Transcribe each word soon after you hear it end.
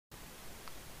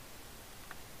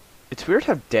It's weird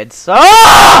how dead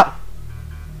ah!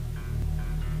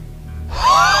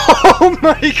 Oh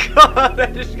my god, I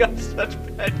just got such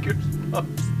bad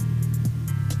goosebumps.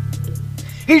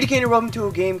 Hey, Kain, welcome to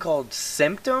a game called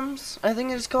Symptoms, I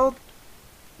think it's called.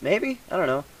 Maybe? I don't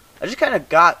know. I just kind of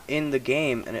got in the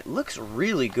game, and it looks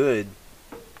really good.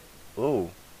 Oh.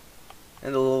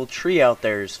 And the little tree out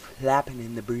there is flapping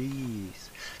in the breeze.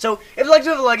 So, if you like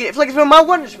to like it, if you like to feel my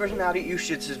wondrous personality, you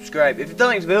should subscribe. If you don't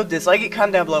like this video, dislike it,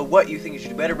 comment down below what you think you should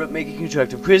do better, but make it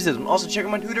constructive criticism. Also, check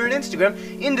out my Twitter and Instagram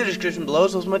in the description below.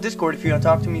 So, it's my Discord if you want to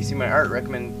talk to me, see my art,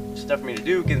 recommend stuff for me to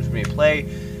do, games for me to play,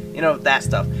 you know, that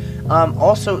stuff.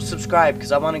 Also, subscribe,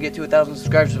 because I want to get to 1,000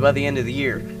 subscribers by the end of the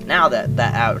year. Now that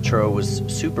that outro was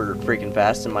super freaking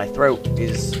fast, and my throat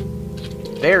is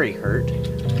very hurt.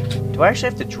 Do I actually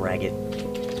have to drag it?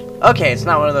 Okay, it's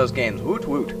not one of those games. Woot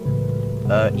woot.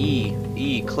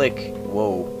 E, click,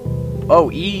 whoa. Oh,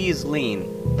 E is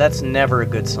lean. That's never a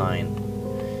good sign.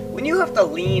 When you have to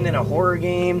lean in a horror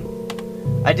game,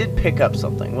 I did pick up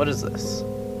something. What is this?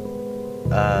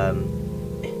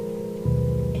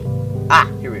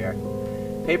 Here we are.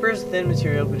 Paper is thin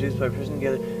material produced by pressing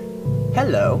together.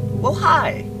 Hello. Well,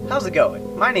 hi. How's it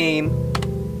going? My name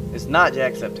is not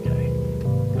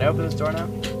Jacksepticeye. Can I open this door now?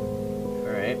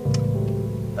 Alright.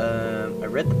 I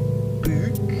read the book.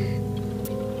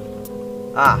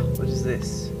 What is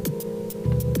this?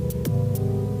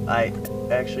 I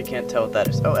actually can't tell what that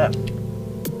is. Oh, F.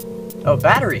 Oh,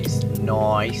 batteries.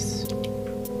 Nice.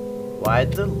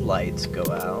 Why'd the lights go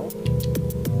out?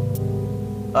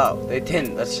 Oh, they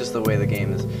didn't. That's just the way the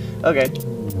game is. Okay.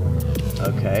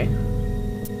 Okay.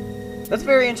 That's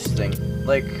very interesting.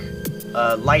 Like,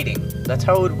 lighting. That's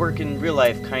how it would work in real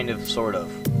life, kind of, sort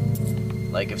of.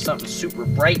 Like, if something's super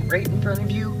bright right in front of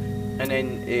you, and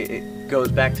then it goes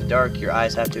back to dark, your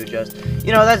eyes have to adjust.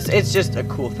 You know, it's just a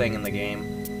cool thing in the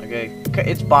game. Okay?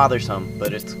 It's bothersome,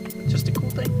 but it's just a cool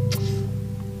thing.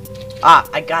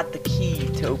 I got the key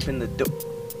to open the door.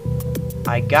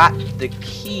 I got the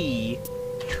key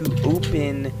to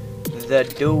open the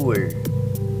door.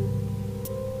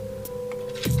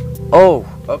 Oh,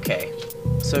 okay.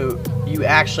 So, you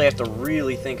actually have to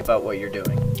really think about what you're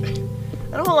doing.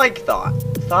 I don't like thought.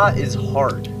 Thought is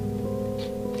hard.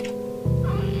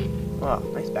 Oh,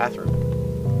 nice bathroom.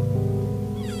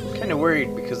 I'm kind of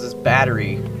worried because this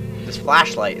battery, this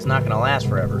flashlight, is not going to last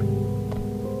forever.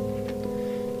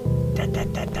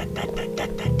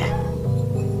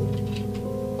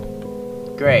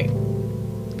 Great.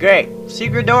 Great.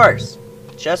 Secret doors.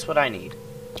 Just what I need.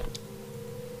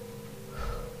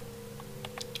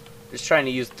 Just trying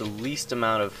to use the least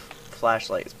amount of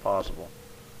flashlight as possible.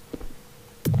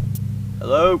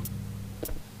 Hello?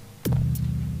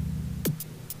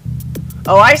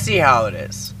 Oh, I see how it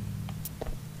is.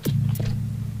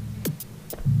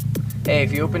 Hey,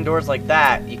 if you open doors like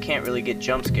that, you can't really get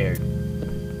jump scared.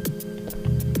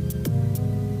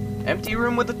 Empty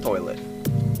room with a toilet.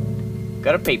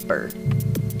 Got a paper.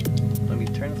 Let me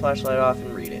turn the flashlight off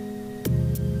and read it.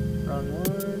 Wrong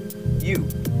one. You.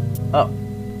 Oh.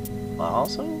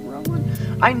 Also wrong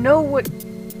one? I know what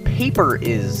paper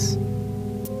is.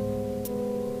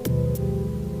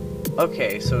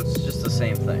 Okay, so it's just the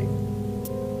same thing.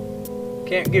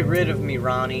 Can't get rid of me,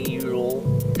 Ronnie. You'll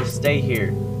just stay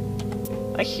here.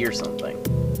 I hear something.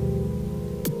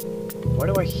 Why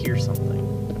do I hear something?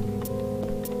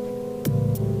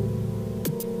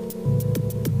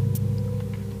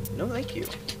 No, thank you.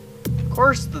 Of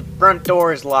course the front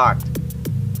door is locked.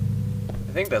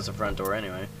 I think that's the front door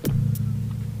anyway.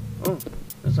 Oh,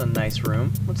 that's a nice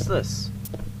room. What's this?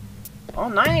 Oh,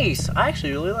 nice! I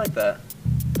actually really like that.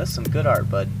 That's some good art,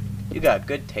 bud. You got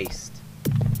good taste.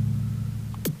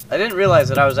 I didn't realize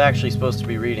that I was actually supposed to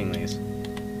be reading these.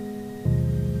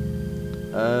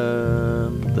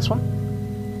 This one?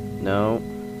 No.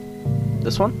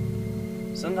 This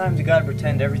one? Sometimes you gotta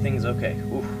pretend everything's okay.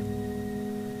 Oof.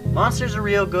 Monsters are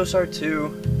real, ghosts are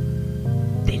too.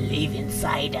 They live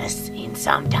inside us, and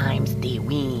sometimes they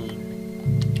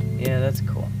win. Yeah, that's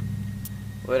cool.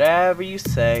 Whatever you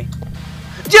say.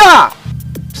 Ja!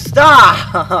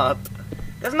 Stop!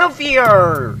 There's no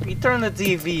fear! You turn the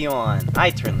TV on.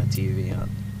 I turn the TV on.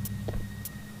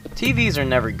 TVs are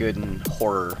never good in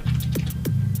horror.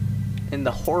 In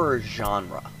the horror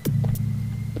genre.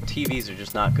 TVs are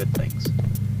just not good things.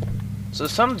 So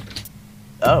some...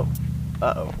 Oh.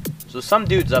 Uh-oh. So some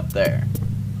dude's up there.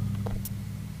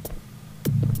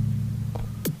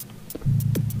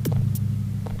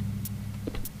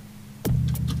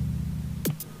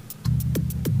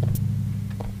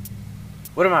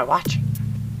 What am I watching?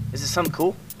 Is this something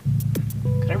cool?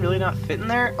 Can I really not fit in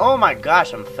there? Oh my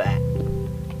gosh, I'm fat.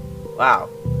 Wow.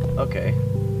 Okay.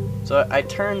 So I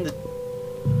turned the...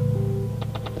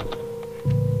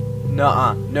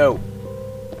 Nuh-uh, no.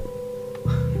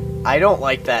 I don't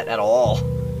like that at all.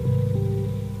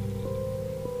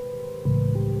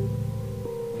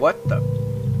 What the...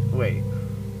 Wait.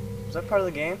 Was that part of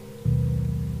the game?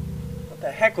 What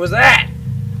the heck was that?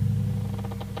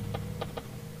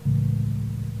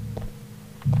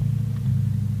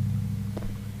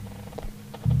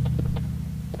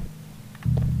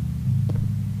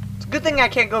 It's a good thing I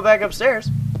can't go back upstairs.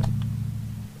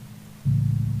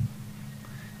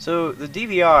 So, the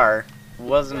DVR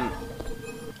wasn't...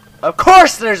 Of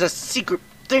course there's a secret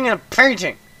thing in a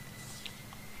painting!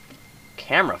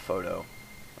 Camera photo.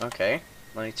 Okay,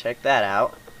 let me check that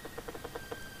out.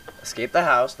 Escape the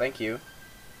house, thank you.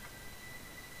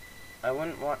 I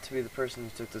wouldn't want to be the person who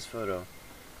took this photo.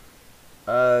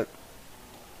 Yeah,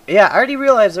 I already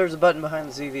realized there was a button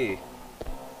behind the TV.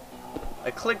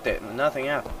 I clicked it and nothing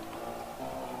happened.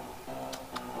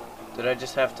 Did I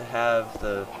just have to have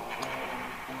the...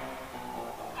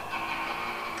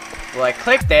 Well, I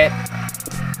clicked it.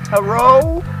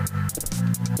 Hello?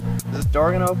 Is this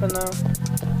door gonna open now?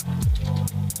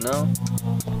 No?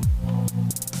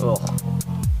 Ugh.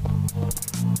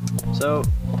 So,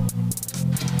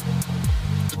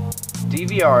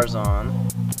 DVR's on,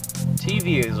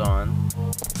 TV is on,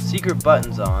 secret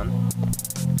button's on.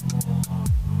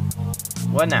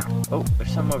 What now? Oh,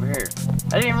 there's something over here.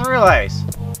 I didn't even realize.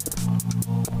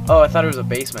 Oh, I thought it was a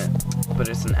basement, but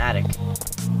it's an attic.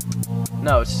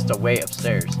 No, it's just a way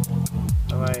upstairs.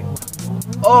 Alright.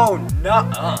 Oh,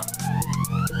 nuh-uh.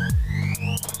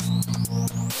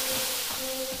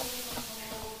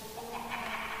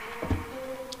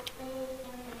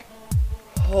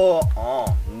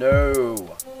 Oh,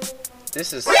 no.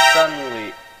 This is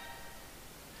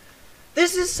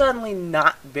suddenly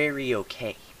not very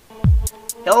okay.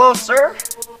 Hello, sir?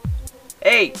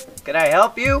 Hey, can I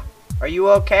help you? Are you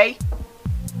okay?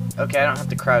 Okay, I don't have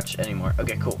to crouch anymore.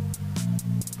 Okay, cool.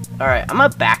 Alright, I'm gonna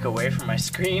back away from my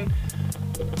screen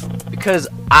because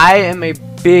I am a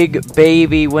big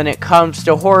baby when it comes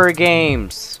to horror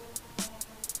games.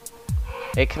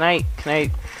 Hey, can I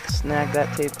snag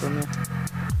that tape from you?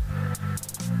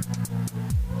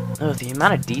 Oh, the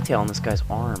amount of detail on this guy's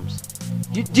arms.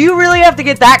 Do you really have to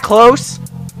get that close?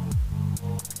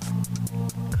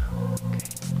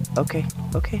 Okay.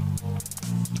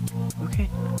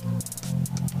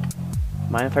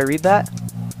 Mind if I read that?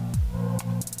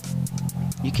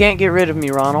 You can't get rid of me,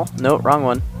 Ronald. Nope, wrong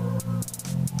one.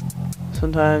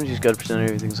 Sometimes you just gotta pretend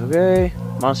everything's okay.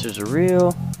 Monsters are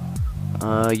real.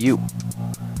 You.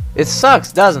 It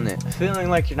sucks, doesn't it? Feeling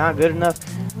like you're not good enough.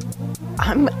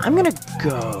 I'm gonna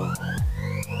go.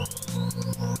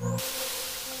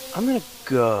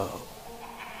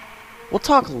 We'll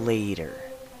talk later.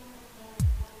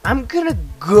 I'm gonna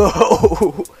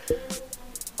go.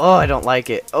 Oh, I don't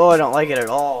like it. Oh, I don't like it at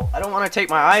all. I don't want to take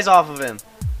my eyes off of him.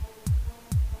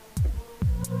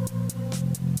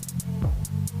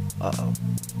 Uh-oh.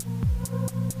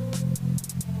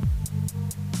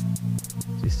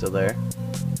 Is he still there?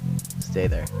 Stay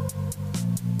there.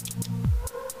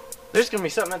 There's gonna be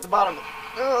something at the bottom.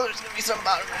 Oh, there's gonna be something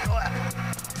at the bottom.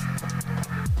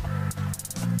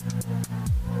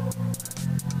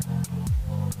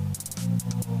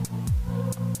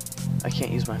 I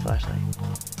can't use my flashlight.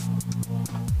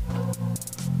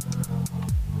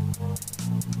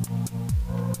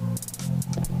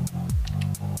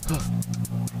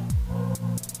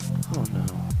 Oh no.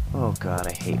 Oh god,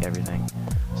 I hate everything.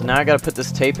 So now I gotta put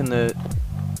this tape in the...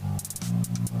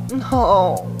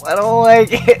 No, I don't like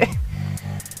it.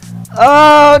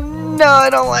 Oh no, I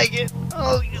don't like it.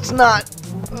 Oh, it's not.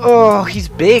 Oh, he's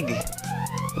big.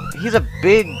 He's a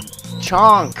big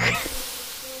chunk.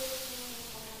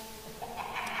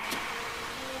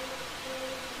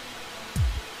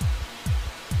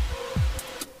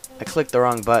 I clicked the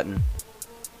wrong button.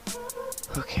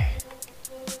 Okay.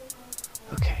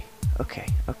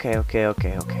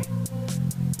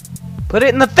 Put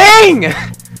it in the thing!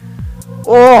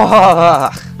 Oh!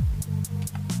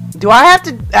 Do I have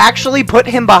to actually put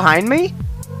him behind me?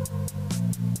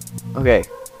 Okay,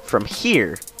 from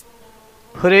here.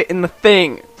 Put it in the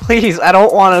thing. Please, I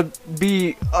don't want to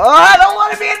be... Oh, I don't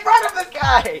want to be in front of this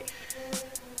guy!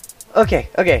 Okay.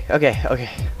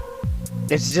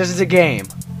 It's just a game.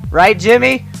 Right,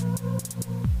 Jimmy?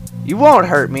 You won't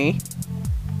hurt me.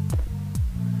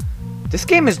 This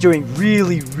game is doing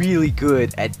really, really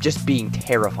good at just being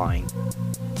terrifying.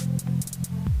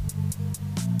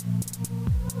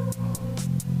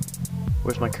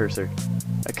 Where's my cursor?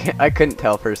 I couldn't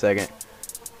tell for a second.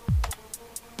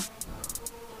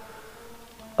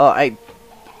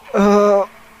 Oh,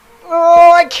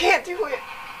 Oh, I can't do it.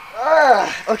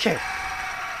 Okay.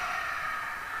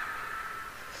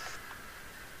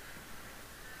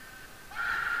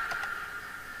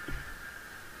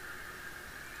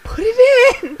 Put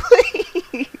it in,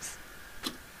 please.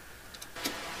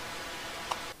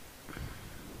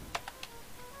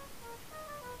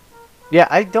 Yeah,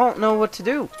 I don't know what to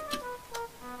do.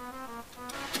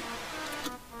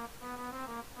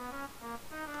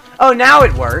 Oh, now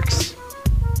it works.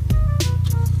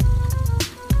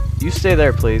 You stay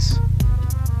there, please.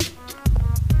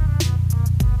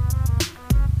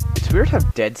 It's weird how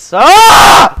dead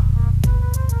Ah!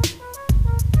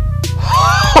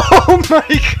 Oh my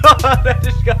god, I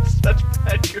just got such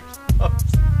bad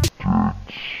goosebumps.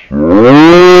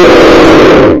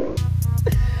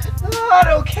 Not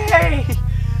okay.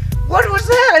 What was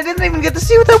that? I didn't even get to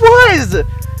see what that was.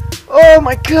 Oh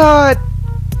my god.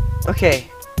 Okay,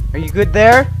 are you good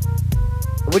there?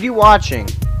 What are you watching?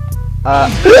 Okay,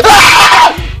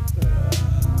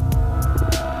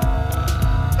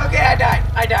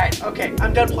 I died. Okay,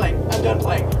 I'm done playing. I'm done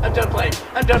playing. I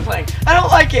don't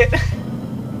like it.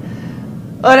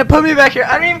 Oh, and it put me back here.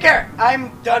 I don't even care.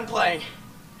 I'm done playing.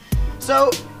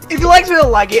 So, if you liked it,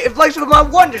 like it. If you liked my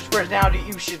wondrous personality,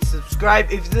 you should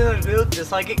subscribe. If you didn't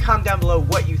dislike it, comment down below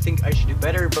what you think I should do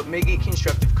better, but make it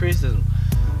constructive criticism.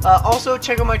 Also,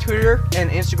 check out my Twitter and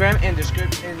Instagram and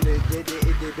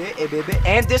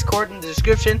and Discord in the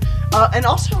description. And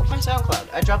also my SoundCloud.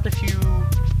 I dropped a few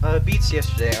beats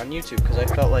yesterday on YouTube because I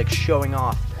felt like showing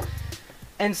off.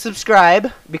 And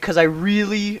subscribe because I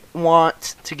really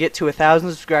want to get to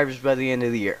 1,000 subscribers by the end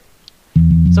of the year.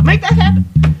 So make that happen.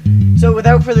 So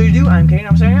without further ado, I'm Kain.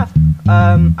 I'm signing off.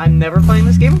 I'm never playing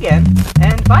this game again.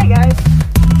 And bye, guys.